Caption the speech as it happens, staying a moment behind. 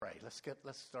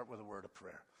Let's start with a word of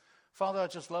prayer. Father, I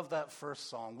just love that first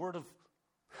song. Word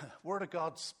of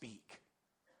God, speak.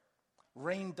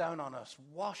 Rain down on us,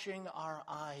 washing our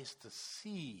eyes to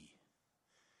see.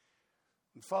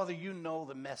 And Father, you know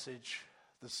the message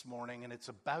this morning, and it's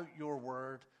about your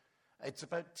word. It's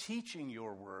about teaching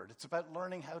your word. It's about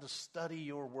learning how to study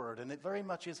your word. And it very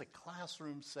much is a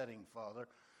classroom setting, Father.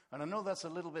 And I know that's a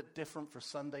little bit different for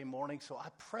Sunday morning. So I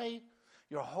pray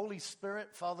your Holy Spirit,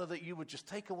 Father, that you would just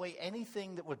take away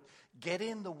anything that would get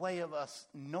in the way of us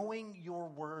knowing your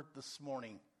word this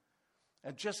morning.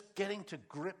 And just getting to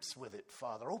grips with it,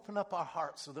 Father. Open up our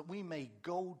hearts so that we may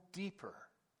go deeper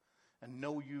and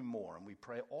know you more. And we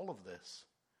pray all of this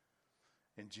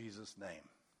in Jesus' name.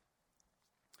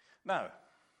 Now,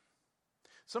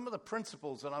 some of the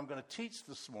principles that I'm going to teach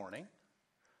this morning,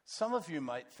 some of you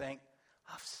might think,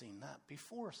 I've seen that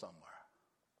before somewhere.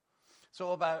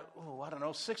 So about,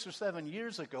 6 or 7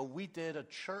 years ago, we did a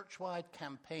church-wide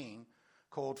campaign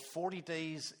called 40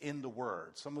 Days in the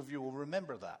Word. Some of you will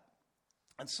remember that.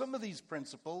 And some of these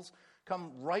principles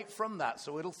come right from that,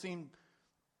 so it'll seem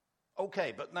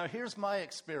okay. But now here's my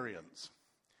experience.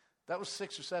 That was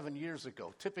 6 or 7 years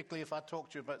ago. Typically, if I talk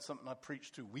to you about something I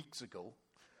preached 2 weeks ago,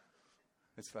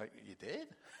 it's like, you did?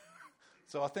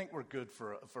 So I think we're good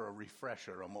for a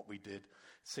refresher on what we did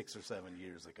 6 or 7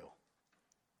 years ago.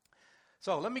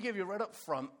 So let me give you right up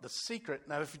front the secret.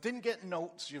 Now, if you didn't get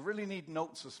notes, you really need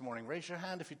notes this morning. Raise your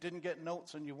hand if you didn't get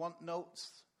notes and you want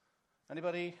notes.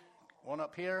 Anybody? One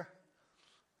up here.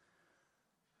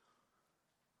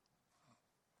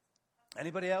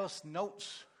 Anybody else?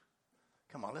 Notes?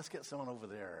 Come on, let's get someone over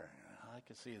there. I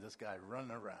can see this guy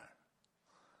running around.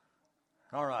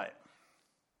 All right.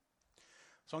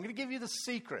 So I'm going to give you the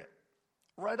secret.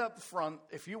 Right up front,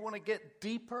 if you want to get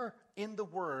deeper in the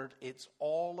Word, it's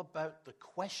all about the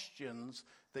questions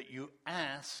that you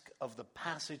ask of the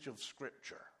passage of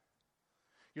Scripture.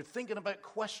 You're thinking about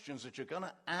questions that you're going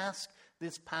to ask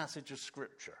this passage of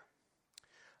Scripture.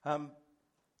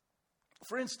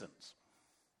 For instance,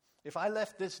 if I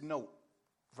left this note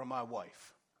from my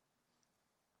wife,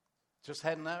 just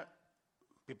heading out,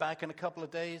 be back in a couple of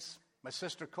days, my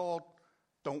sister called,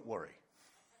 don't worry.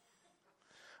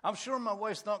 I'm sure my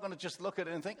wife's not going to just look at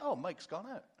it and think, oh, Mike's gone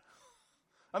out.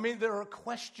 I mean, there are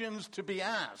questions to be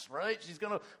asked, right? She's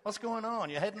going to, what's going on?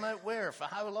 You're heading out where? For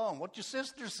how long? What'd your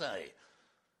sister say?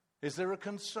 Is there a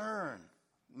concern?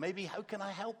 Maybe, how can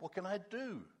I help? What can I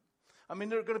do? I mean,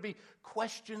 there are going to be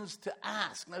questions to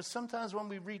ask. Now, sometimes when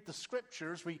we read the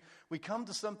Scriptures, we come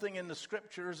to something in the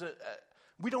Scriptures,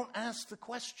 we don't ask the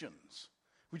questions.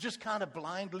 We just kind of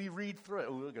blindly read through it.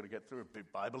 Oh, we've got to get through a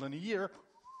big Bible in a year.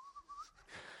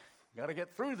 Got to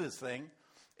get through this thing.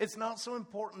 It's not so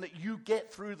important that you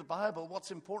get through the Bible.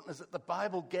 What's important is that the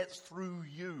Bible gets through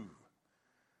you.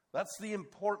 That's the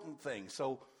important thing.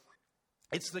 So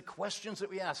it's the questions that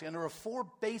we ask. And there are 4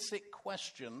 basic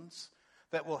questions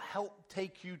that will help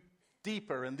take you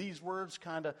deeper. And these words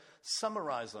kind of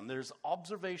summarize them. There's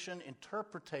observation,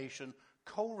 interpretation,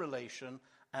 correlation,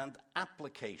 and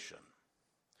application.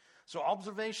 So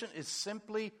observation is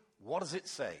simply, what does it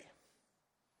say?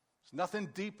 It's nothing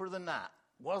deeper than that.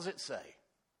 What does it say?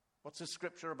 What's the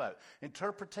Scripture about?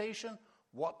 Interpretation,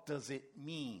 what does it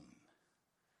mean?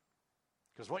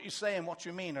 Because what you say and what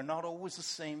you mean are not always the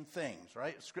same things,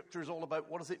 right? Scripture is all about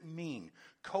what does it mean.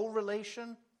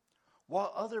 Correlation,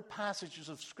 what other passages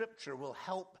of Scripture will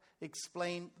help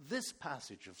explain this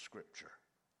passage of Scripture?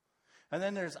 And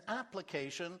then there's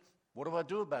application, what do I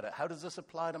do about it? How does this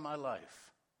apply to my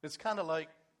life? It's kind of like,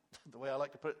 the way I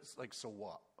like to put it, it's like, so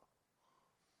what?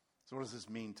 So what does this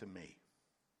mean to me?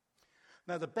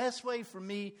 Now, the best way for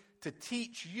me to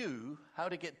teach you how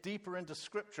to get deeper into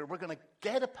Scripture, we're going to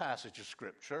get a passage of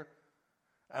Scripture,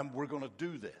 and we're going to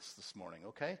do this morning,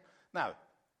 okay? Now,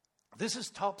 this is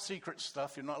top secret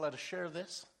stuff. You're not allowed to share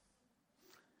this.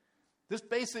 This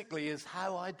basically is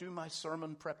how I do my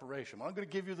sermon preparation. What I'm going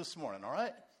to give you this morning, all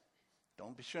right?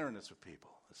 Don't be sharing this with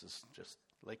people. This is just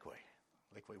Lakeway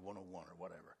 101 or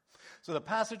whatever. So the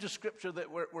passage of Scripture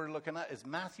that we're looking at is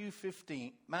Matthew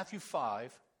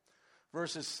 5,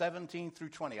 verses 17 through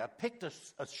 20. I picked a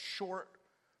short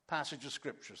passage of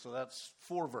Scripture, so that's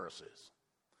 4 verses.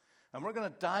 And we're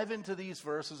going to dive into these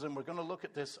verses, and we're going to look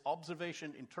at this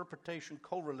observation, interpretation,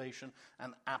 correlation,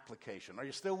 and application. Are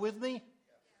you still with me?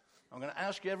 I'm going to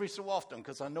ask you every so often,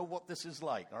 because I know what this is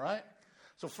like, all right?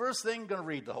 So first thing, I'm going to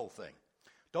read the whole thing.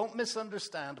 Don't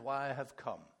misunderstand why I have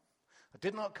come. I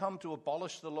did not come to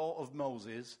abolish the law of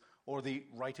Moses or the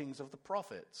writings of the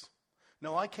prophets.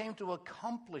 No, I came to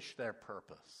accomplish their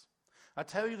purpose. I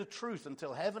tell you the truth,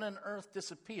 until heaven and earth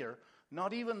disappear,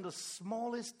 not even the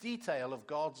smallest detail of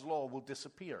God's law will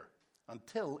disappear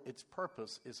until its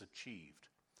purpose is achieved.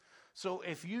 So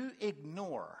if you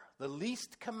ignore the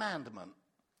least commandment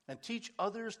and teach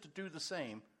others to do the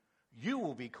same, you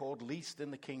will be called least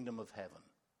in the kingdom of heaven.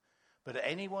 But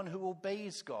anyone who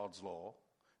obeys God's law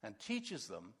and teaches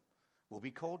them will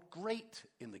be called great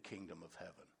in the kingdom of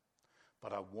heaven.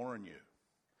 But I warn you,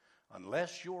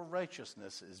 unless your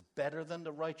righteousness is better than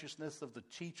the righteousness of the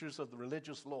teachers of the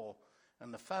religious law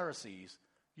and the Pharisees,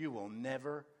 you will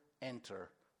never enter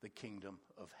the kingdom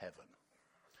of heaven.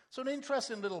 So an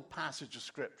interesting little passage of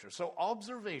Scripture. So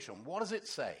observation, what does it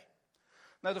say?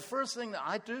 Now the first thing that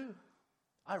I do,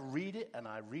 I read it and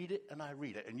I read it and I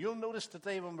read it. And you'll notice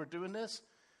today when we're doing this,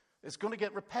 it's going to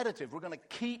get repetitive. We're going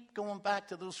to keep going back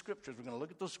to those Scriptures. We're going to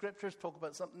look at those Scriptures, talk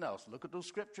about something else. Look at those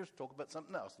Scriptures, talk about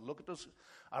something else. Look at those.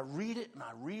 I read it and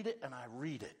I read it and I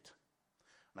read it.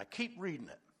 And I keep reading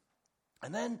it.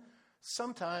 And then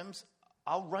sometimes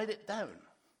I'll write it down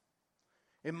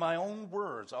in my own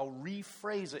words. I'll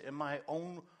rephrase it in my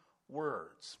own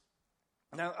words.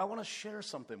 Now, I want to share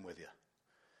something with you.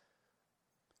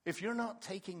 If you're not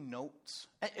taking notes,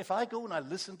 if I go and I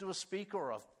listen to a speaker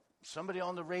or somebody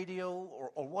on the radio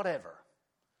or whatever,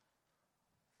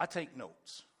 I take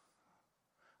notes.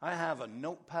 I have a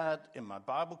notepad in my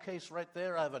Bible case right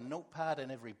there. I have a notepad in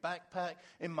every backpack.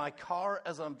 In my car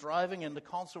as I'm driving, in the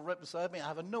console right beside me, I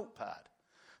have a notepad.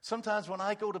 Sometimes when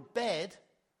I go to bed,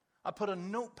 I put a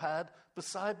notepad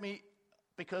beside me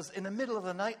because in the middle of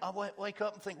the night, I'll wake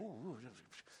up and think, ooh,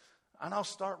 and I'll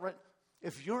start right.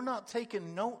 If you're not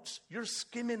taking notes, you're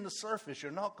skimming the surface.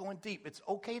 You're not going deep. It's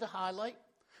okay to highlight.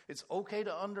 It's okay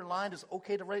to underline. It's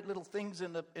okay to write little things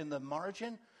in the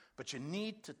margin. But you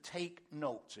need to take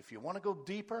notes. If you want to go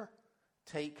deeper,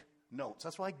 take notes.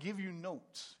 That's why I give you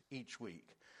notes each week.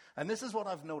 And this is what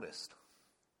I've noticed.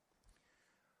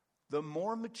 The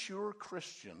more mature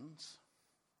Christians,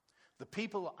 the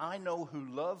people I know who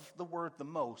love the Word the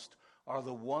most, are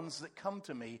the ones that come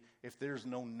to me if there's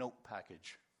no note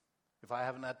package. If I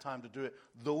haven't had time to do it,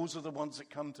 those are the ones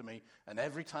that come to me. And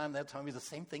every time they'll tell me the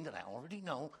same thing that I already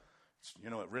know.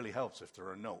 You know, it really helps if there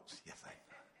are notes. Yes,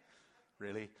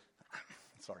 really?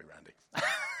 Sorry, Randy.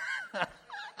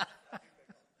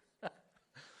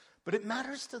 But it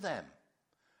matters to them.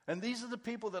 And these are the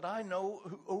people that I know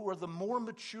who are the more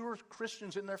mature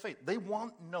Christians in their faith. They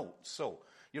want notes. So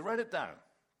you write it down.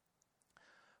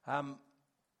 And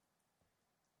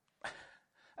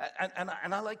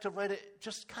I like to write it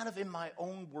just kind of in my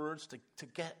own words to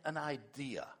get an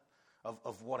idea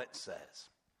of what it says.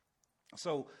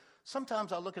 So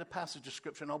sometimes I'll look at a passage of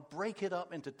Scripture and I'll break it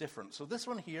up into different. So this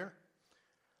one here,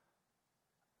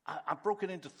 I broke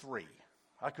it into three.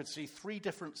 I could see three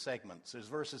different segments. There's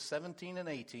verses 17 and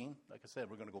 18. Like I said,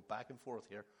 we're going to go back and forth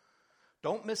here.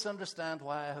 Don't misunderstand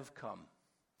why I have come.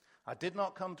 I did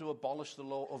not come to abolish the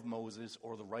law of Moses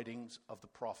or the writings of the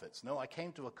prophets. No, I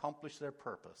came to accomplish their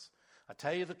purpose. I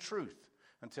tell you the truth,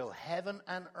 until heaven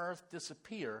and earth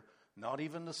disappear, not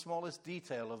even the smallest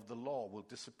detail of the law will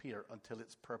disappear until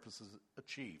its purpose is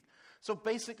achieved. So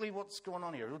basically what's going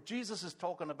on here? Well, Jesus is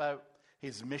talking about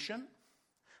his mission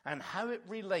and how it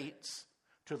relates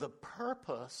to the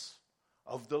purpose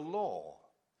of the law,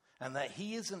 and that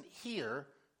he isn't here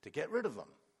to get rid of them.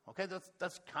 Okay,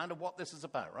 that's kind of what this is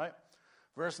about, right?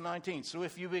 Verse 19, so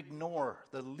if you ignore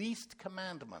the least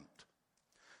commandment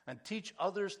and teach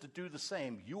others to do the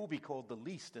same, you will be called the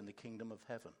least in the kingdom of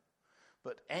heaven.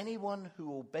 But anyone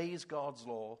who obeys God's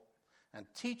law and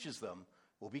teaches them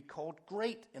will be called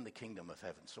great in the kingdom of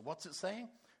heaven. So what's it saying?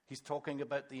 He's talking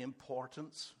about the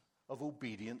importance of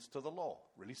obedience to the law.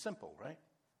 Really simple, right?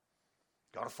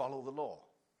 Got to follow the law.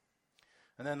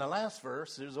 And then the last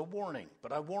verse, there's a warning.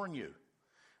 But I warn you,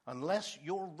 unless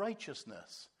your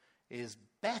righteousness is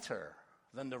better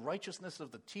than the righteousness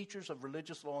of the teachers of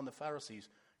religious law and the Pharisees,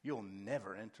 you'll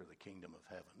never enter the kingdom of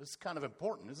heaven. This is kind of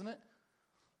important, isn't it?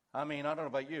 I mean, I don't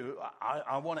know about you.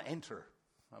 I want to enter.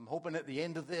 I'm hoping at the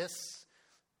end of this,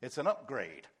 it's an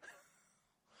upgrade.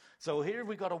 So here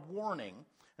we got a warning,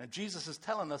 and Jesus is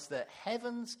telling us that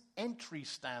heaven's entry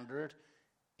standard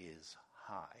is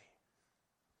high.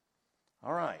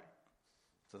 All right.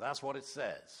 So that's what it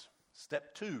says.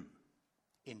 Step 2,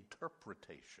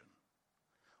 interpretation.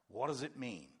 What does it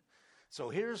mean? So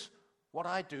here's what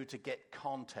I do to get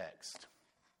context.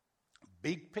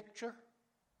 Big picture,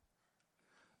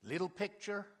 little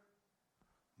picture,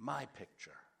 my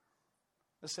picture.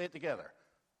 Let's say it together.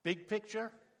 Big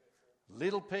picture,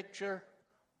 little picture,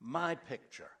 my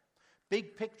picture.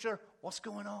 Big picture, what's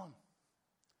going on?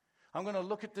 I'm going to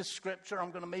look at this scripture.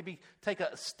 I'm going to maybe take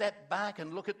a step back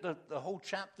and look at the whole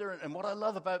chapter. And what I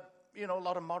love about a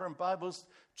lot of modern Bibles,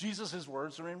 Jesus'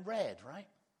 words are in red, right?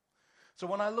 So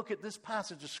when I look at this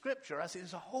passage of Scripture, I see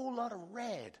there's a whole lot of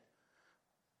red.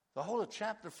 The whole of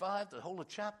chapter 5, the whole of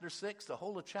chapter 6, the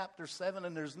whole of chapter 7,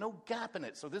 and there's no gap in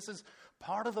it. So this is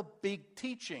part of a big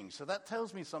teaching. So that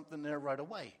tells me something there right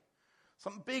away.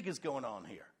 Something big is going on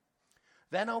here.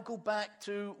 Then I'll go back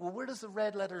to, well, where does the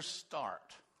red letters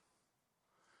start?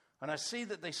 And I see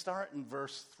that they start in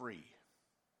verse 3.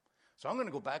 So I'm going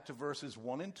to go back to verses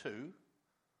 1 and 2,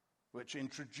 which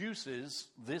introduces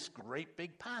this great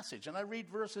big passage. And I read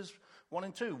verses 1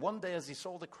 and 2. One day as he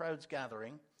saw the crowds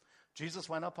gathering, Jesus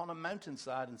went up on a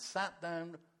mountainside and sat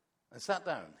down.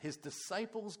 His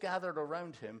disciples gathered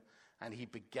around him, and he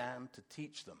began to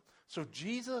teach them. So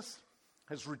Jesus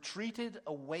has retreated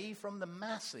away from the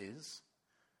masses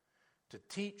to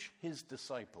teach his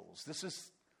disciples. This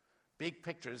is big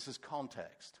picture. This is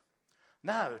context.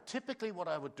 Now, typically what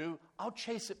I would do, I'll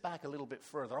chase it back a little bit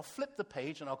further. I'll flip the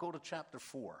page and I'll go to chapter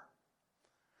 4.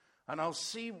 And I'll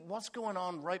see what's going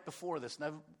on right before this.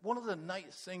 Now, one of the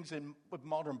nice things with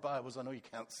modern Bibles, I know you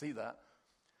can't see that,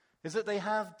 is that they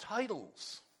have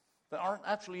titles that aren't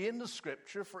actually in the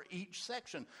Scripture for each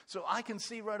section. So I can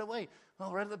see right away,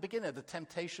 well, right at the beginning, the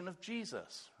temptation of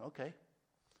Jesus. Okay.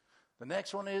 The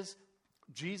next one is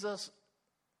Jesus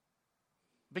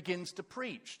begins to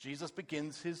preach. Jesus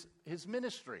begins his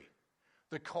ministry.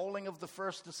 The calling of the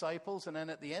first disciples, and then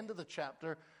at the end of the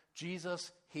chapter,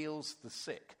 Jesus heals the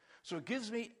sick. So it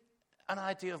gives me an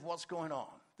idea of what's going on.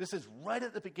 This is right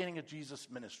at the beginning of Jesus'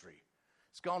 ministry.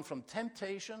 It's gone from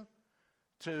temptation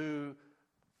to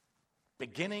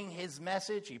beginning his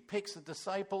message. He picks the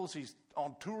disciples. He's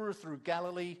on tour through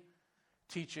Galilee,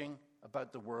 teaching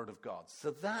about the Word of God. So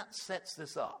that sets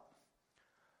this up.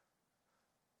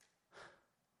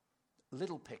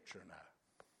 Little picture now.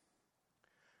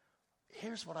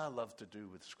 Here's what I love to do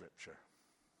with Scripture.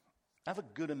 I have a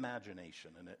good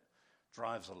imagination, and it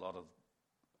drives a lot of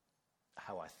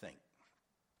how I think.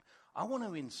 I want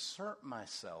to insert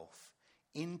myself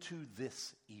into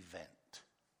this event.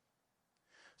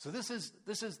 So this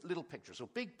is little picture. So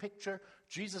big picture,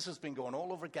 Jesus has been going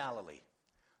all over Galilee.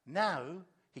 Now,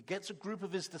 he gets a group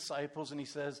of his disciples and he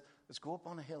says, let's go up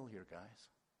on a hill here, guys.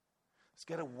 Let's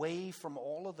get away from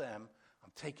all of them.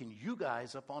 I'm taking you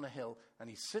guys up on a hill. And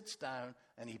he sits down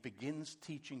and he begins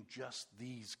teaching just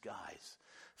these guys.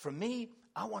 For me,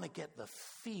 I want to get the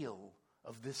feel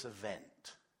of this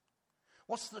event.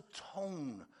 What's the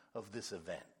tone of this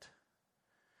event?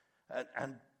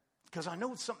 And because I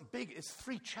know it's something big. It's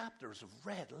 3 chapters of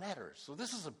red letters. So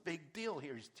this is a big deal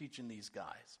here. He's teaching these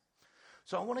guys.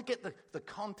 So I want to get the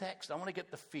context. I want to get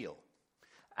the feel.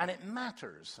 And it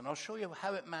matters. And I'll show you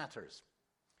how it matters.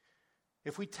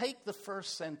 If we take the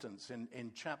first sentence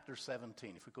in chapter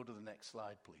 17, if we go to the next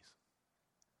slide, please.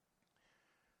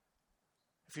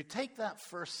 If you take that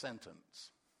first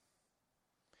sentence,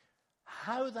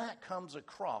 how that comes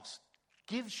across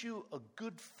gives you a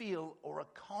good feel or a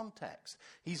context.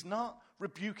 He's not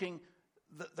rebuking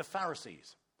the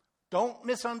Pharisees. Don't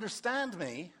misunderstand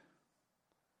me.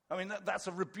 I mean, that's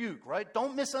a rebuke, right?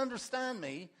 Don't misunderstand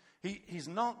me. He's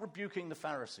not rebuking the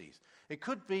Pharisees. It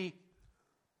could be,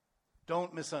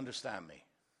 don't misunderstand me,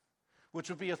 which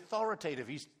would be authoritative.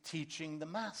 He's teaching the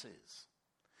masses.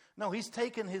 No, he's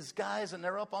taken his guys and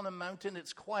they're up on a mountain.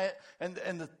 It's quiet. And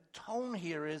the tone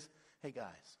here is, hey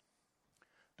guys,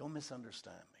 don't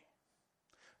misunderstand me.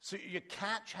 So you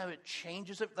catch how it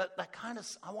changes it. That kind of,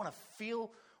 I want to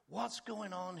feel what's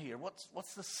going on here.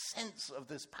 What's the sense of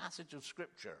this passage of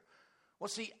Scripture?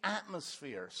 What's the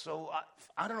atmosphere? So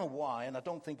I don't know why, and I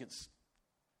don't think it's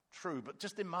true, but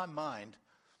just in my mind,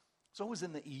 it's always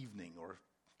in the evening or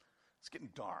it's getting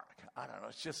dark. I don't know.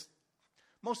 It's just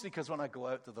mostly because when I go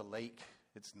out to the lake,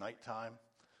 it's nighttime,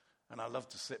 and I love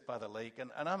to sit by the lake.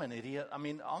 And I'm an idiot. I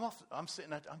mean, I'm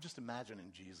sitting. I'm just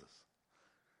imagining Jesus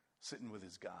sitting with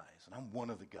his guys, and I'm one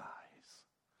of the guys.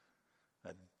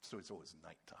 And so it's always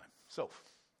nighttime. So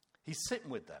he's sitting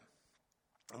with them,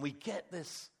 and we get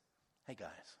this. Hey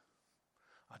guys,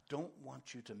 I don't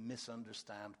want you to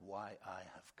misunderstand why I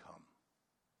have come.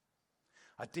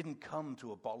 I didn't come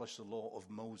to abolish the law of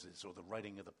Moses or the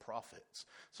writing of the prophets.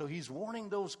 So he's warning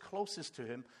those closest to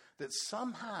him that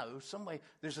somehow, some way,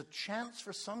 there's a chance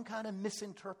for some kind of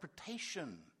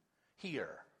misinterpretation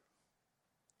here.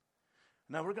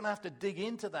 Now we're going to have to dig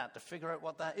into that to figure out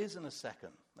what that is in a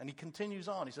second. And he continues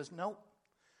on. He says, no,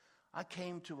 I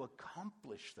came to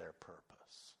accomplish their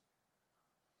purpose.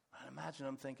 And imagine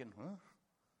I'm thinking,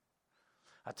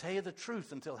 I tell you the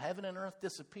truth, until heaven and earth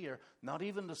disappear, not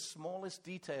even the smallest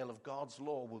detail of God's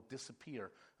law will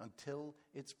disappear until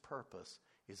its purpose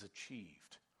is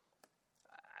achieved.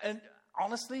 And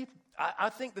honestly, I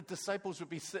think the disciples would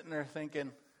be sitting there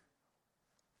thinking,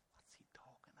 what's he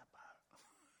talking about?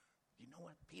 You know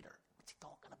what, Peter? What's he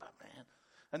talking about, man?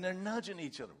 And they're nudging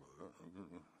each other.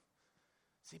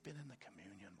 Has he been in the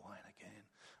communion wine again?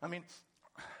 I mean,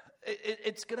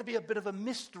 it's going to be a bit of a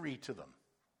mystery to them.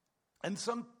 And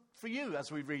for you,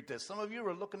 as we read this, some of you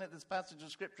are looking at this passage of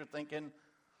Scripture thinking,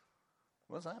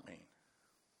 what does that mean?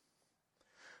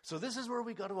 So this is where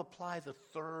we got to apply the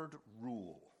third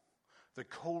rule, the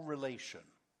correlation.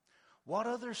 What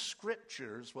other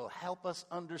scriptures will help us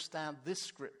understand this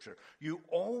scripture? You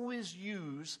always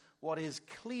use what is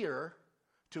clear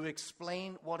to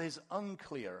explain what is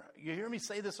unclear. You hear me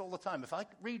say this all the time. If I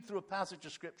read through a passage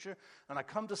of Scripture and I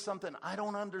come to something I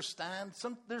don't understand,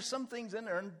 there's some things in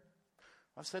there, and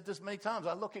I've said this many times,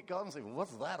 I look at God and say, well,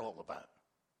 what's that all about?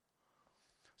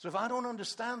 So if I don't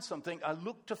understand something, I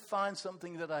look to find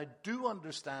something that I do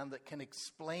understand that can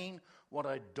explain what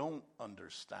I don't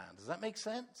understand. Does that make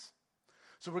sense?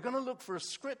 So we're going to look for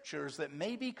scriptures that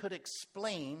maybe could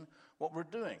explain what we're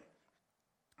doing.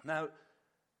 Now,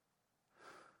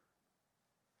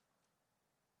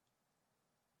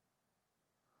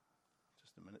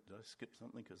 just a minute, did I skip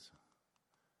something?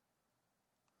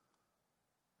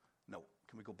 No,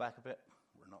 can we go back a bit?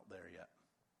 We're not there yet.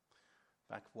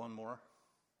 Back one more.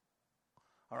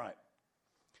 All right.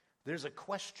 There's a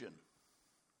question.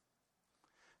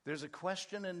 There's a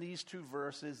question in these two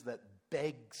verses that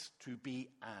begs to be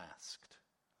asked.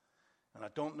 And I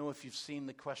don't know if you've seen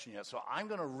the question yet. So I'm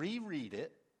going to reread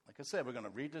it. Like I said, we're going to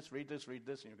read this, and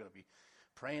you're going to be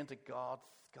praying to God,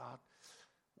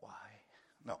 why?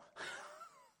 No.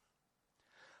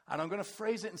 And I'm going to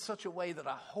phrase it in such a way that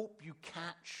I hope you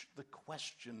catch the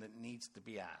question that needs to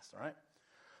be asked, all right?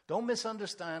 Don't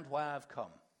misunderstand why I've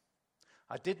come.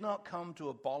 I did not come to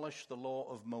abolish the law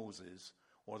of Moses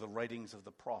or the writings of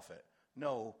the prophet.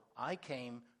 No, I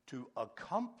came to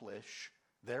accomplish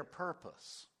their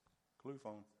purpose. Clue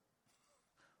phone.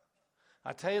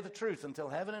 I tell you the truth, until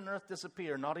heaven and earth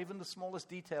disappear, not even the smallest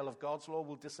detail of God's law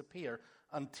will disappear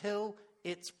until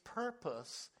its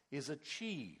purpose is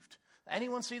achieved.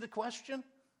 Anyone see the question?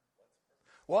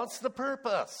 What's the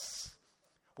purpose?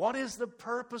 What is the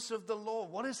purpose of the law?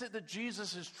 What is it that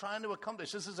Jesus is trying to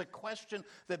accomplish? This is a question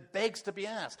that begs to be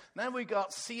asked. Now we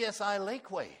got CSI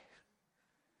Lakeway.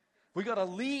 We got a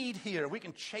lead here. We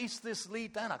can chase this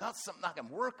lead down. I got something I can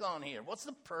work on here. What's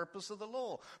the purpose of the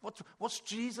law? What's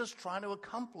Jesus trying to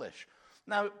accomplish?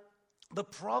 Now, the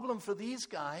problem for these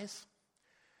guys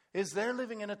is they're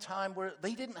living in a time where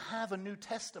they didn't have a New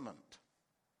Testament.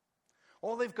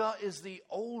 All they've got is the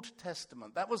Old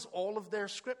Testament. That was all of their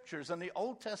scriptures. And the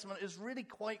Old Testament is really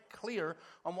quite clear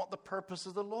on what the purpose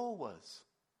of the law was.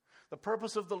 The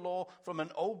purpose of the law from an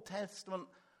Old Testament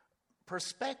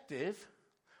perspective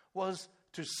was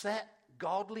to set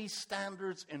godly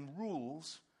standards and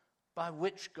rules by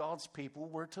which God's people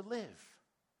were to live.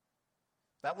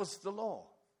 That was the law.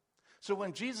 So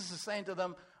when Jesus is saying to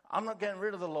them, I'm not getting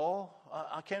rid of the law,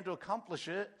 I came to accomplish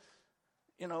it,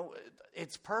 you know,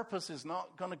 its purpose is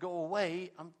not going to go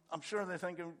away. I'm sure they're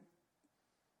thinking,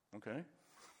 okay,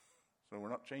 so we're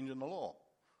not changing the law.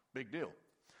 Big deal.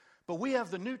 But we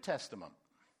have the New Testament.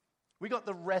 We got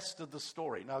the rest of the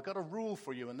story. Now, I've got a rule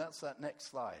for you, and that's that next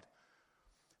slide.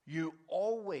 You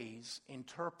always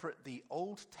interpret the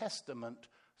Old Testament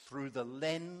through the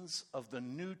lens of the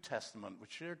New Testament. We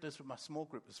shared this with my small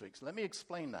group this week. So let me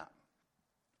explain that.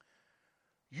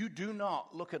 You do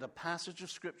not look at a passage of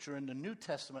Scripture in the New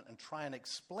Testament and try and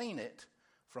explain it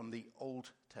from the Old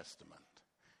Testament.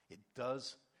 It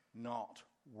does not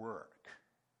work.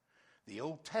 The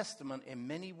Old Testament in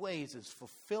many ways is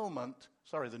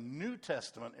the New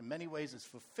Testament in many ways is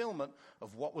fulfillment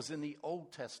of what was in the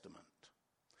Old Testament.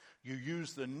 You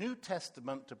use the New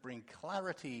Testament to bring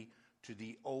clarity to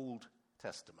the Old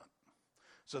Testament.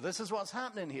 So this is what's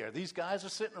happening here. These guys are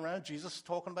sitting around, Jesus is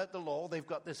talking about the law. They've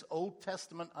got this Old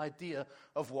Testament idea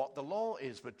of what the law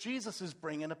is. But Jesus is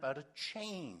bringing about a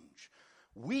change.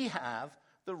 We have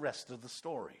the rest of the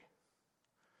story.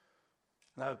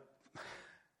 Now,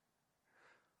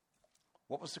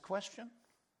 what was the question?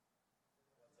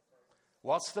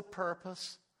 What's the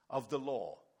purpose of the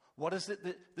law? What is it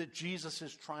that Jesus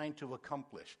is trying to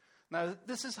accomplish? Now,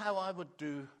 this is how I would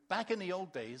do, back in the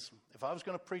old days, if I was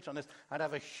going to preach on this, I'd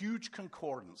have a huge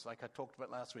concordance, like I talked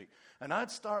about last week. And I'd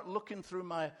start looking through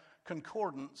my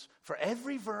concordance for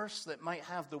every verse that might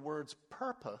have the words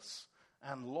purpose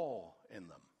and law in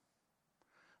them.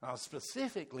 Now,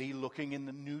 specifically looking in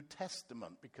the New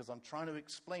Testament, because I'm trying to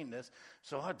explain this.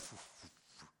 So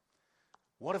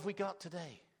what have we got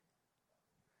today?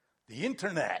 The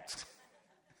internet.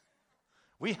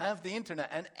 We have the internet,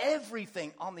 and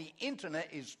everything on the internet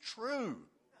is true.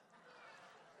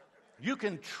 You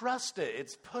can trust it.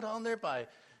 It's put on there by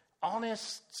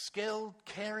honest, skilled,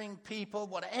 caring people,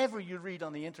 whatever you read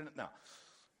on the internet. Now,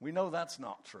 we know that's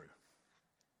not true.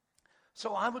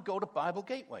 So I would go to Bible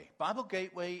Gateway. Bible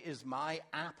Gateway is my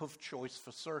app of choice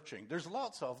for searching. There's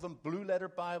lots of them. Blue Letter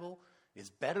Bible is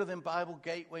better than Bible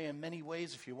Gateway in many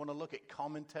ways. If you want to look at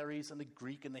commentaries and the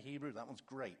Greek and the Hebrew, that one's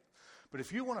great. But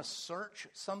if you want to search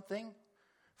something,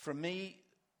 for me,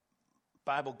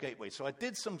 Bible Gateway. So I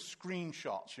did some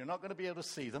screenshots. You're not going to be able to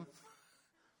see them.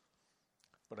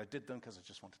 But I did them because I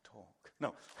just want to talk.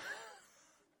 No.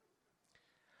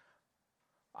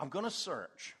 I'm going to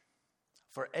search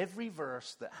for every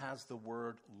verse that has the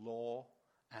word law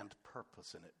and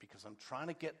purpose in it, because I'm trying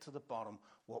to get to the bottom,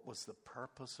 what was the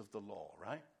purpose of the law,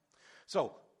 right?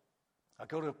 So I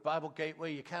go to Bible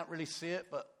Gateway. You can't really see it,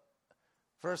 but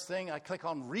first thing, I click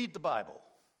on Read the Bible.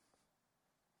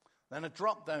 Then a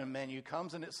drop-down menu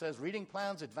comes, and it says Reading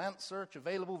Plans, Advanced Search,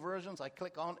 Available Versions. I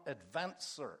click on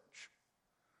Advanced Search.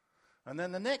 And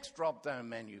then the next drop-down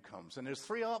menu comes, and there's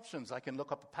three options. I can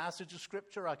look up a passage of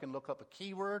Scripture. I can look up a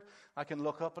keyword. I can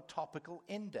look up a topical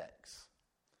index.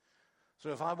 So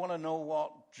if I want to know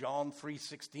what John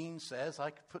 3:16 says,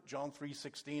 I could put John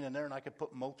 3:16 in there, and I could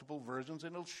put multiple versions,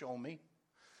 and it'll show me.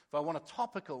 If I want a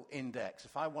topical index,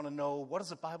 if I want to know what does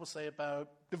the Bible say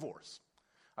about divorce,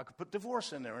 I could put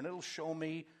divorce in there, and it'll show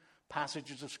me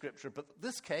passages of Scripture. But in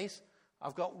this case,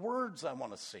 I've got words I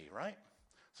want to see, right?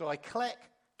 So I click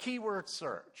keyword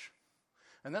search.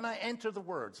 And then I enter the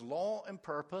words, law and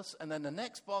purpose. And then the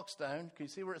next box down, can you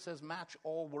see where it says match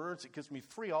all words? It gives me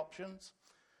three options.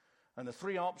 And the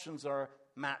three options are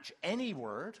match any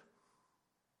word.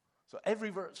 So every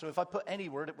verse, so if I put any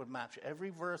word, it would match every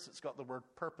verse that's got the word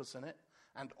purpose in it,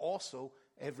 and also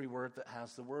every word that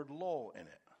has the word law in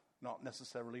it. Not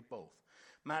necessarily both.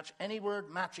 Match any word,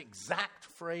 match exact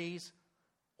phrase,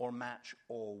 or match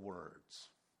all words.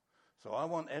 So I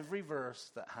want every verse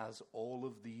that has all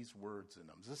of these words in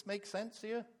them. Does this make sense to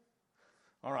you?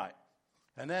 All right.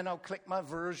 And then I'll click my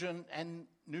version and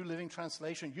New Living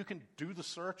Translation. You can do the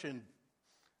search in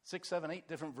 6, 7, 8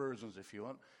 different versions if you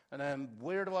want. And then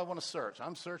where do I want to search?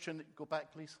 I'm searching, go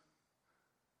back please.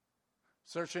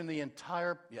 Searching the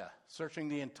entire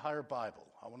Bible.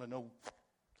 I want to know.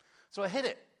 So I hit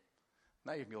it.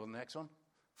 Now you can go to the next one.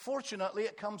 Fortunately,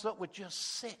 it comes up with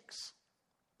just 6.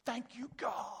 Thank you,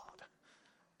 God.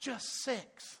 Just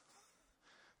 6.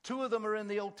 2 of them are in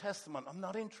the Old Testament. I'm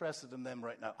not interested in them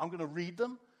right now. I'm going to read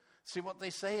them, see what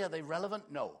they say. Are they relevant?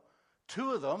 No.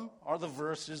 2 of them are the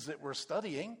verses that we're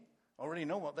studying. Already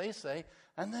know what they say.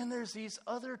 And then there's these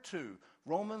other 2,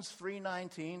 Romans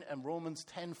 3:19 and Romans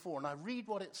 10:4. And I read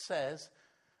what it says,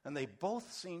 and they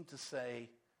both seem to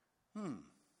say,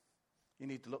 you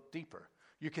need to look deeper.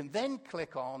 You can then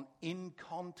click on In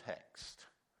Context,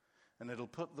 and it'll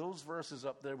put those verses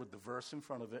up there with the verse in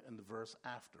front of it and the verse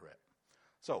after it.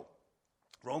 So,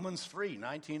 Romans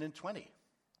 3:19 and 20.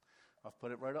 I've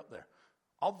put it right up there.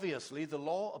 Obviously, the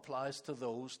law applies to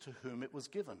those to whom it was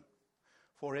given,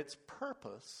 for its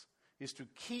purpose is to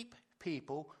keep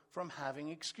people from having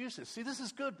excuses. See, this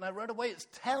is good. Now, right away, it's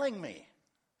telling me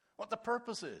what the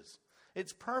purpose is.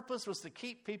 Its purpose was to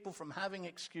keep people from having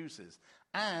excuses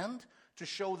and to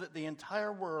show that the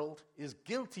entire world is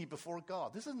guilty before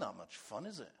God. This is not much fun,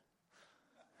 is it?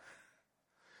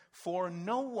 For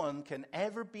no one can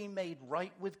ever be made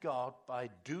right with God by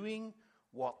doing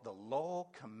what the law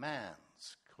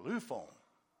commands. Kluphon.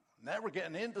 Now we're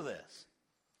getting into this.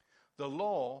 The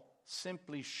law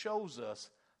simply shows us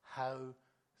how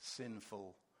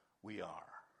sinful we are.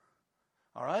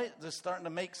 All right? This is starting to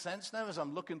make sense now as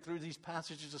I'm looking through these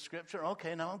passages of Scripture.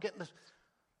 Okay, now I'm getting this.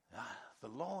 The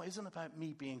law isn't about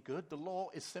me being good. The law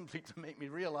is simply to make me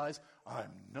realize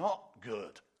I'm not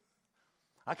good.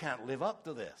 I can't live up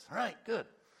to this. All right, good.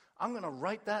 I'm going to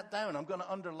write that down. I'm going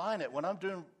to underline it. When I'm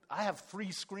doing, I have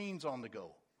 3 screens on the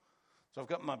go. So I've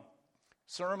got my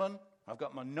sermon, I've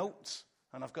got my notes,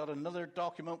 and I've got another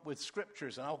document with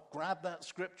scriptures. And I'll grab that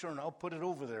scripture and I'll put it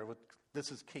over there with,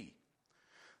 this is key.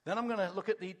 Then I'm going to look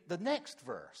at the next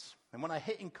verse. And when I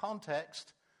hit in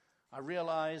context, I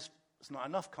realize it's not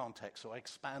enough context, so I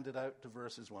expand it out to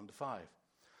verses 1 to 5.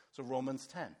 So Romans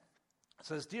 10. It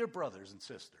says, Dear brothers and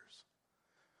sisters,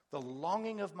 the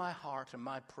longing of my heart and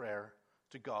my prayer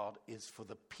to God is for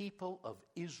the people of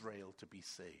Israel to be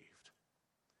saved.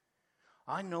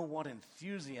 I know what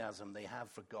enthusiasm they have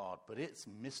for God, but it's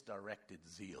misdirected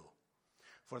zeal.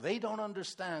 For they don't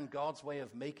understand God's way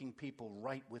of making people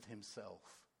right with himself.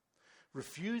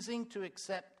 Refusing to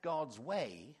accept God's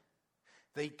way,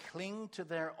 they cling to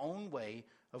their own way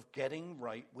of getting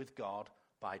right with God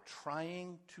by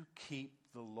trying to keep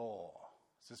the law.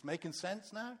 Is this making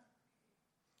sense now?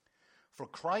 For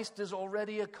Christ is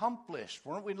already accomplished.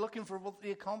 Weren't we looking for what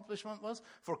the accomplishment was?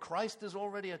 For Christ is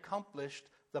already accomplished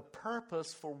the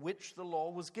purpose for which the law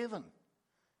was given.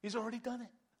 He's already done it.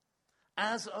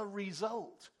 As a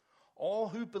result, all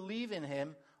who believe in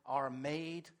him are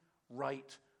made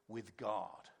right with God.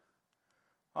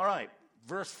 All right,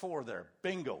 verse 4 there.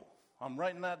 Bingo. I'm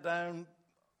writing that down.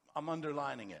 I'm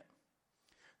underlining it.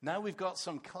 Now we've got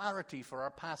some clarity for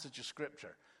our passage of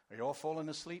Scripture. Are you all falling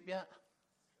asleep yet?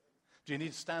 Do you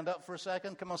need to stand up for a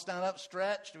second? Come on, stand up,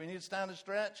 stretch. Do we need to stand and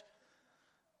stretch?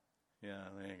 Yeah,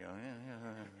 there you go.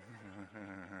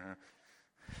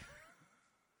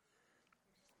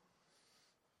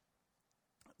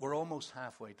 We're almost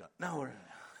halfway done. No, we're...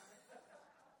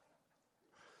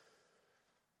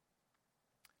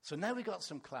 So now we got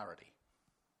some clarity.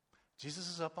 Jesus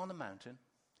is up on the mountain.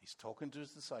 He's talking to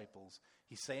his disciples.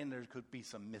 He's saying there could be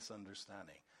some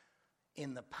misunderstanding.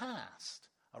 In the past,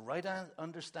 a right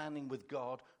understanding with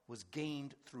God was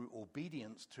gained through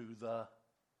obedience to the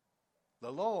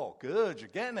law. Good, you're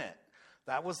getting it.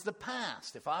 That was the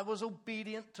past. If I was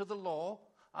obedient to the law,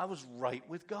 I was right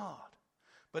with God.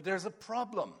 But there's a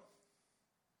problem.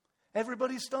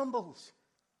 Everybody stumbles.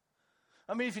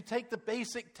 I mean, if you take the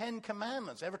basic 10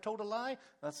 commandments, ever told a lie?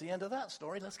 That's the end of that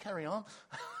story. Let's carry on.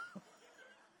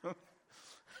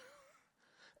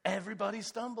 Everybody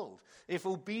stumbled. If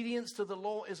obedience to the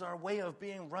law is our way of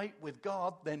being right with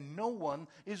God, then no one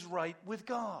is right with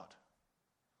God.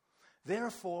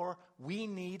 Therefore, we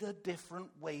need a different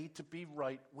way to be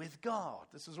right with God.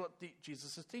 This is what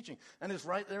Jesus is teaching. And it's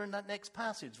right there in that next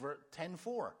passage, verse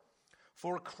 10:4.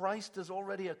 For Christ has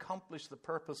already accomplished the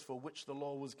purpose for which the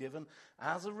law was given.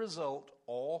 As a result,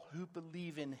 all who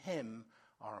believe in him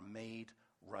are made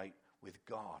right with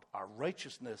God. Our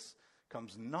righteousness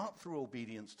comes not through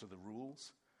obedience to the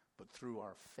rules, but through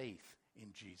our faith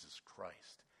in Jesus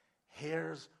Christ.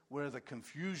 Here's where the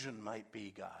confusion might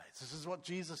be, guys. This is what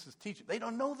Jesus is teaching. They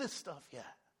don't know this stuff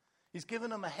yet. He's giving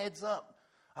them a heads up.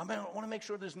 I want to make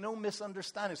sure there's no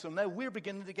misunderstanding. So now we're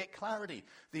beginning to get clarity.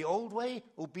 The old way,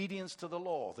 obedience to the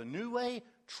law. The new way,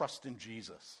 trust in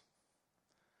Jesus.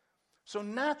 So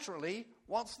naturally,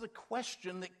 what's the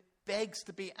question that begs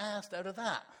to be asked out of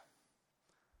that?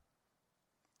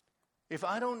 If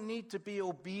I don't need to be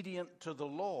obedient to the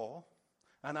law,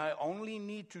 and I only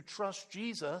need to trust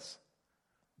Jesus,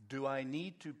 do I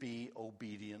need to be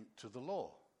obedient to the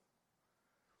law?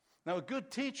 Now, a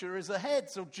good teacher is ahead,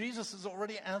 so Jesus has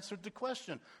already answered the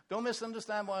question. Don't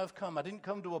misunderstand why I've come. I didn't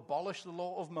come to abolish the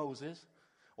law of Moses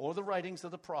or the writings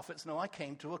of the prophets. No, I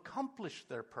came to accomplish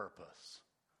their purpose.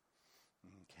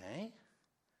 Okay?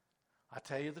 I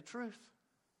tell you the truth.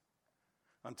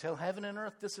 Until heaven and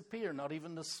earth disappear, not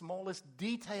even the smallest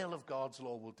detail of God's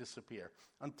law will disappear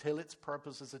until its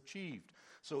purpose is achieved.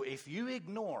 So if you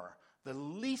ignore the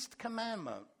least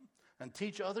commandment and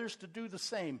teach others to do the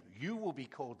same, you will be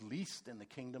called least in the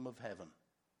kingdom of heaven.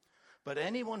 But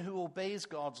anyone who obeys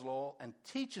God's law and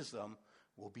teaches them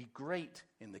will be great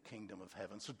in the kingdom of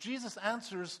heaven. So Jesus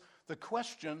answers the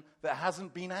question that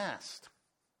hasn't been asked.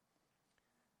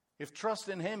 If trust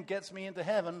in him gets me into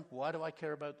heaven, why do I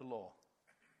care about the law?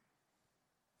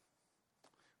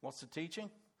 What's the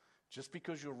teaching? Just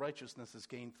because your righteousness is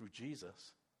gained through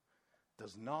Jesus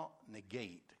does not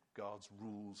negate God's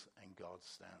rules and God's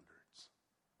standards.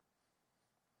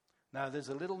 Now, there's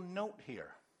a little note here.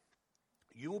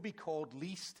 You will be called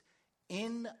least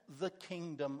in the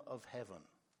kingdom of heaven.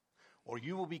 Or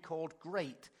you will be called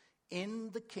great in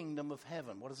the kingdom of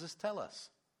heaven. What does this tell us?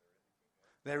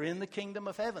 They're in the kingdom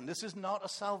of heaven. This is not a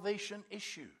salvation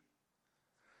issue.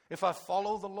 If I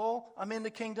follow the law, I'm in the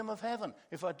kingdom of heaven.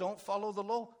 If I don't follow the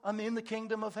law, I'm in the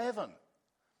kingdom of heaven.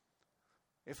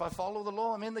 If I follow the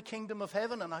law, I'm in the kingdom of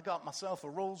heaven, and I got myself a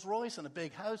Rolls Royce and a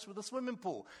big house with a swimming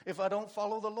pool. If I don't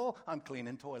follow the law, I'm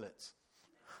cleaning toilets.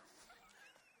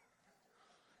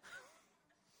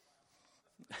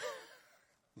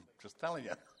 Just telling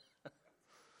you.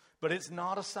 But it's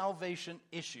not a salvation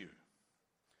issue.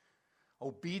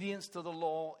 Obedience to the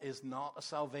law is not a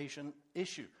salvation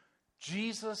issue.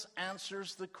 Jesus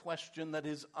answers the question that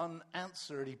is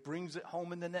unanswered. He brings it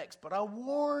home in the next. But I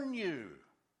warn you,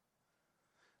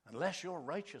 unless your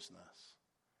righteousness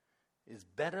is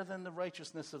better than the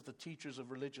righteousness of the teachers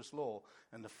of religious law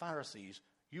and the Pharisees,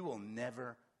 you will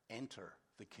never enter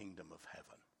the kingdom of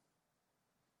heaven.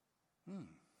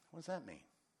 What does that mean?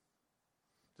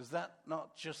 Does that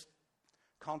not just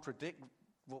contradict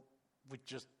what we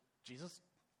just, Jesus,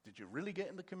 did you really get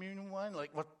in the communion wine?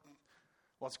 Like,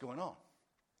 what's going on?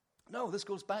 No, this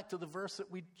goes back to the verse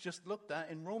that we just looked at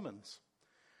in Romans.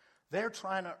 They're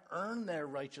trying to earn their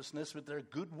righteousness with their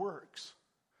good works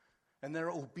and their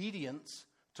obedience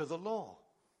to the law.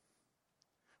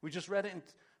 We just read it in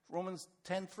Romans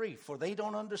 10:3. For they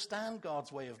don't understand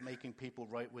God's way of making people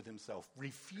right with himself.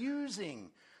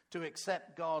 Refusing to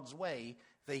accept God's way,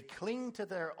 they cling to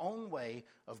their own way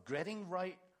of getting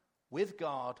right with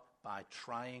God by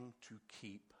trying to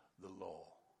keep the law.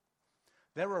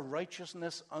 They're a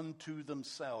righteousness unto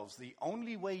themselves. The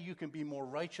only way you can be more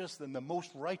righteous than the most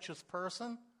righteous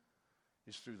person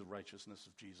is through the righteousness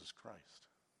of Jesus Christ.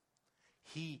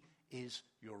 He is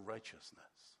your righteousness.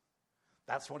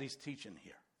 That's what he's teaching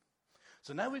here.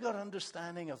 So now we've got an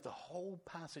understanding of the whole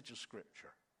passage of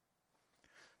Scripture.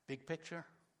 Big picture,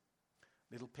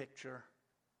 little picture,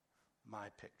 my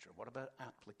picture. What about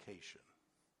application?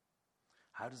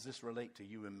 How does this relate to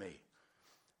you and me?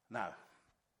 Now,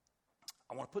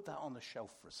 I want to put that on the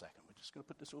shelf for a second. We're just going to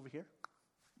put this over here.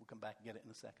 We'll come back and get it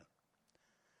in a second.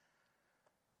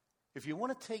 If you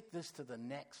want to take this to the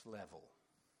next level,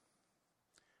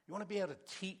 you want to be able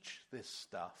to teach this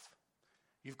stuff,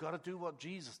 you've got to do what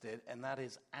Jesus did, and that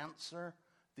is answer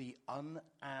the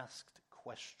unasked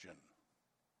question.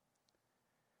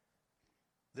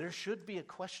 There should be a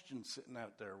question sitting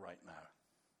out there right now.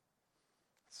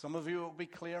 Some of you will be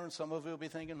clear, and some of you will be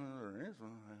thinking, there is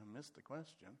one. I missed the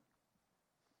question.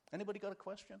 Anybody got a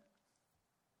question?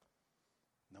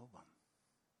 No one.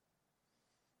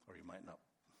 Or you might not.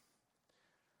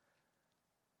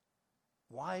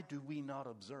 Why do we not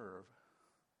observe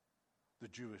the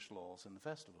Jewish laws and the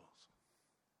festivals?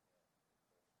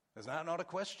 Is that not a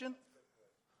question?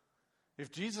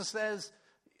 If Jesus says,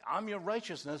 I'm your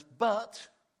righteousness, but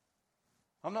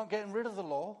I'm not getting rid of the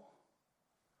law,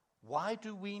 why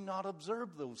do we not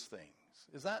observe those things?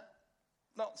 Is that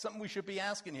not something we should be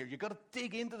asking here? You've got to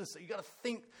dig into this. You've got to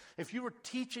think, if you were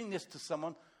teaching this to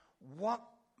someone, what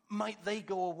might they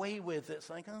go away with? It's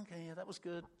like, okay, yeah, that was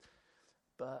good,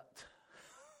 but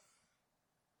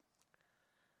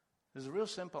there's a real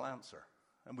simple answer,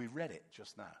 and we read it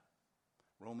just now.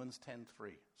 Romans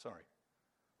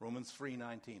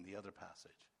 3:19, the other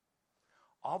passage.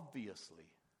 Obviously,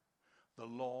 the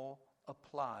law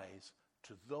applies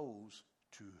to those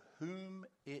to whom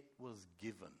it was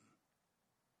given.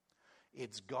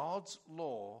 It's God's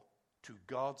law to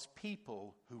God's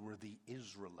people who were the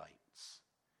Israelites.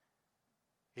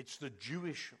 It's the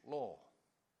Jewish law.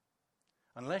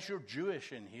 Unless you're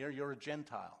Jewish in here, you're a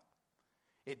Gentile.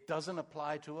 It doesn't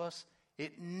apply to us.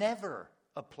 It never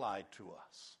applied to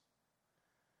us.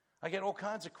 I get all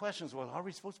kinds of questions. Well, are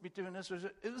we supposed to be doing this?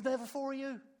 It was never for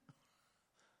you.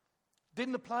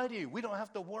 Didn't apply to you. We don't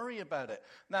have to worry about it.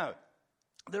 Now,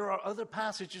 there are other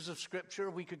passages of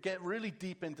Scripture. We could get really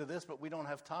deep into this, but we don't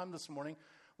have time this morning,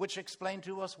 which explain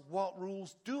to us what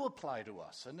rules do apply to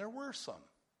us. And there were some.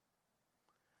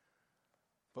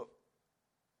 But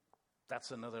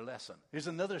that's another lesson. Here's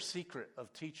another secret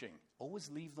of teaching.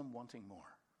 Always leave them wanting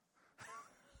more.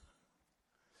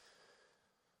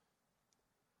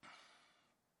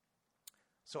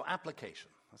 So application.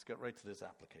 Let's get right to this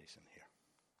application here.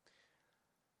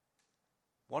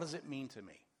 What does it mean to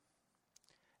me?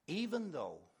 Even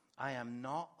though I am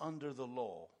not under the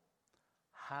law,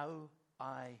 how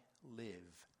I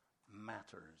live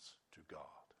matters to God.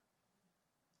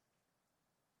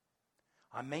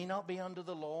 I may not be under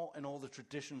the law and all the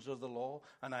traditions of the law,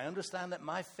 and I understand that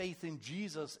my faith in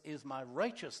Jesus is my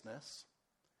righteousness,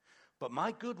 but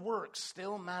my good works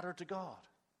still matter to God.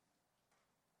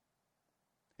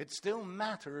 It still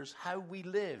matters how we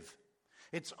live.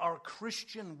 It's our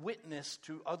Christian witness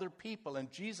to other people.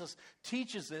 And Jesus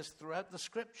teaches this throughout the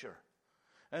Scripture.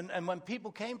 And when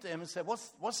people came to him and said,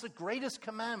 what's the greatest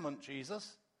commandment, Jesus?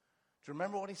 Do you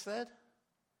remember what he said?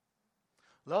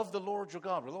 Love the Lord your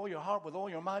God with all your heart, with all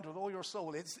your mind, with all your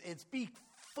soul. It's be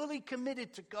fully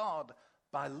committed to God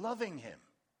by loving him.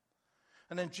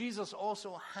 And then Jesus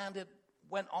also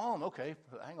went on. Okay,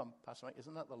 hang on, Pastor Mike,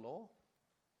 isn't that the law?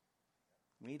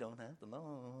 We don't have the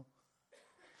law.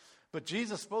 But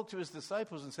Jesus spoke to his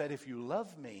disciples and said, if you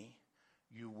love me,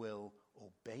 you will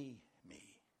obey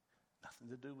me. Nothing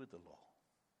to do with the law.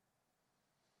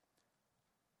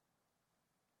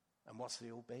 And what's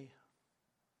the obey?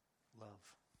 Love.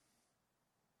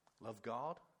 Love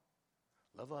God,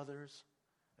 love others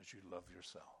as you love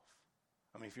yourself.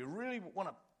 I mean, if you really want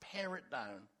to pare it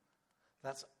down,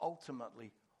 that's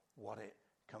ultimately what it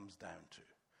comes down to.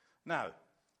 Now,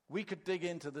 we could dig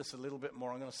into this a little bit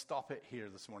more. I'm going to stop it here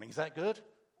this morning. Is that good?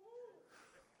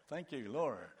 Thank you,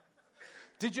 Lord.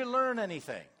 Did you learn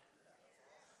anything?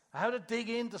 How to dig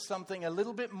into something a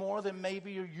little bit more than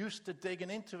maybe you're used to digging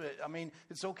into it. I mean,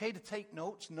 it's okay to take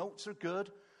notes. Notes are good.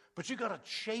 But you got to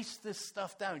chase this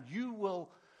stuff down.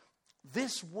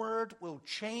 This word will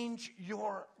change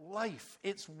your life.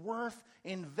 It's worth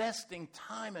investing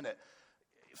time in it.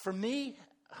 For me,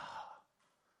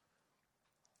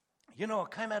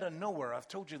 it came out of nowhere. I've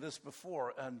told you this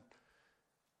before.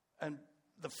 And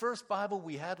the first Bible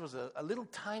we had was a little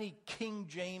tiny King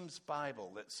James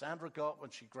Bible that Sandra got when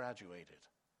she graduated.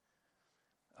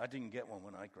 I didn't get one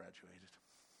when I graduated.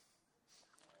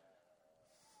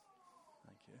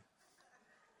 Thank you.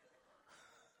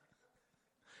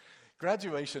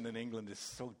 Graduation in England is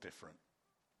so different.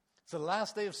 It's the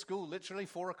last day of school, literally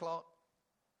 4 o'clock.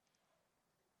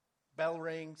 Bell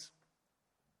rings.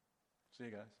 See you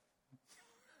guys.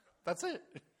 That's it.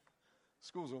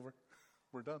 School's over.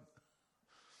 We're done.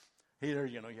 Here,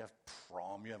 you have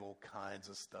prom, you have all kinds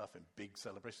of stuff and big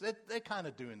celebrations. They're kind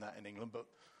of doing that in England, but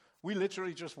we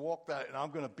literally just walked out, and I'm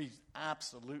going to be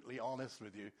absolutely honest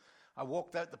with you. I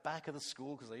walked out the back of the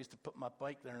school because I used to put my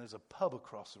bike there, and there's a pub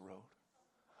across the road.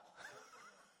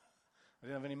 I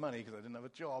didn't have any money because I didn't have a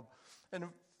job. And, I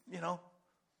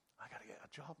got to get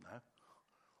a job now.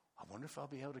 I wonder if I'll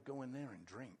be able to go in there and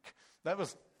drink. That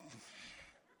was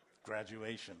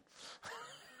graduation.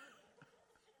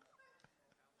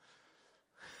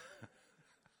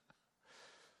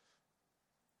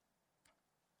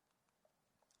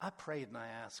 I prayed and I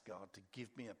asked God to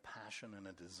give me a passion and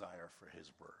a desire for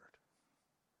his word.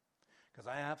 Because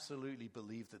I absolutely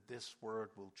believe that this word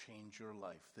will change your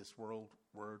life. This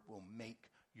word will make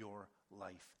your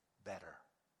life better.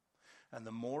 And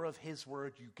the more of his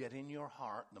word you get in your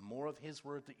heart, the more of his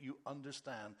word that you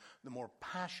understand, the more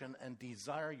passion and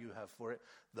desire you have for it,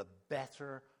 the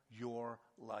better your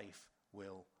life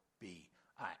will be.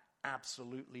 I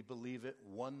absolutely believe it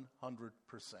 100%.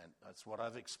 That's what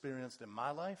I've experienced in my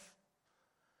life.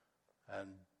 And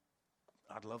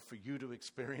I'd love for you to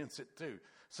experience it too.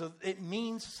 So it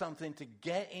means something to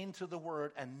get into the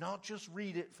word and not just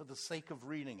read it for the sake of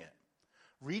reading it.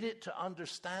 Read it to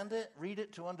understand it. Read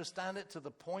it to understand it to the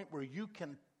point where you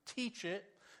can teach it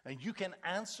and you can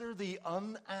answer the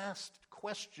unasked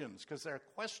questions, because there are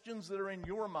questions that are in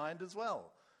your mind as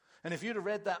well. And if you'd have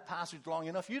read that passage long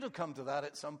enough, you'd have come to that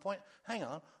at some point. Hang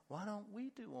on, why don't we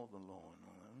do all the law?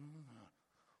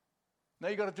 Now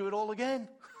you got to do it all again.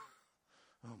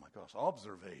 Oh my gosh,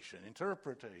 observation,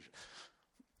 interpretation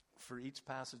for each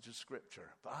passage of Scripture.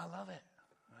 But I love it.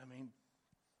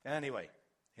 Anyway,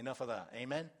 enough of that.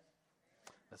 Amen?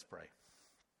 Let's pray.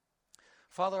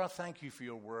 Father, I thank you for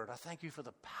your word. I thank you for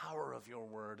the power of your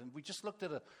word. And we just looked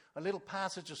at a little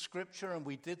passage of Scripture, and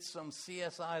we did some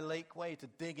CSI Lakeway to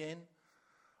dig in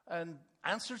and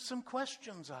answered some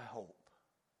questions, I hope.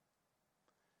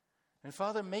 And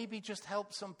Father, maybe just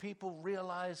help some people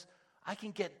realize I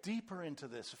can get deeper into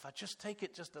this. If I just take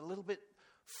it just a little bit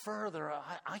further,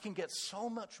 I can get so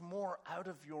much more out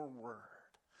of your word.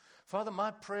 Father,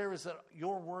 my prayer is that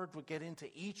your word would get into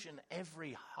each and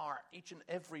every heart, each and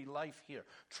every life here,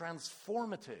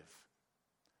 transformative,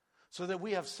 so that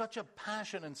we have such a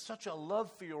passion and such a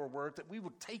love for your word that we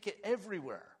would take it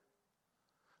everywhere,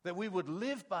 that we would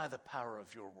live by the power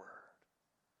of your word.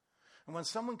 And when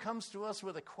someone comes to us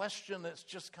with a question that's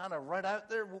just kind of right out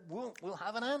there, we'll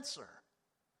have an answer.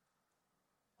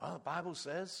 Well, the Bible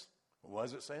says, why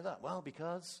does it say that? Well,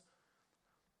 because,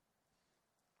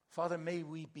 Father, may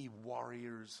we be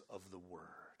warriors of the word,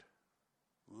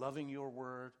 loving your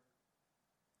word,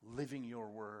 living your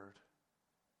word,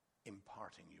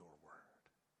 imparting your word.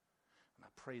 And I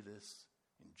pray this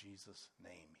in Jesus'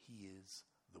 name. He is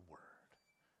the word.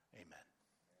 Amen.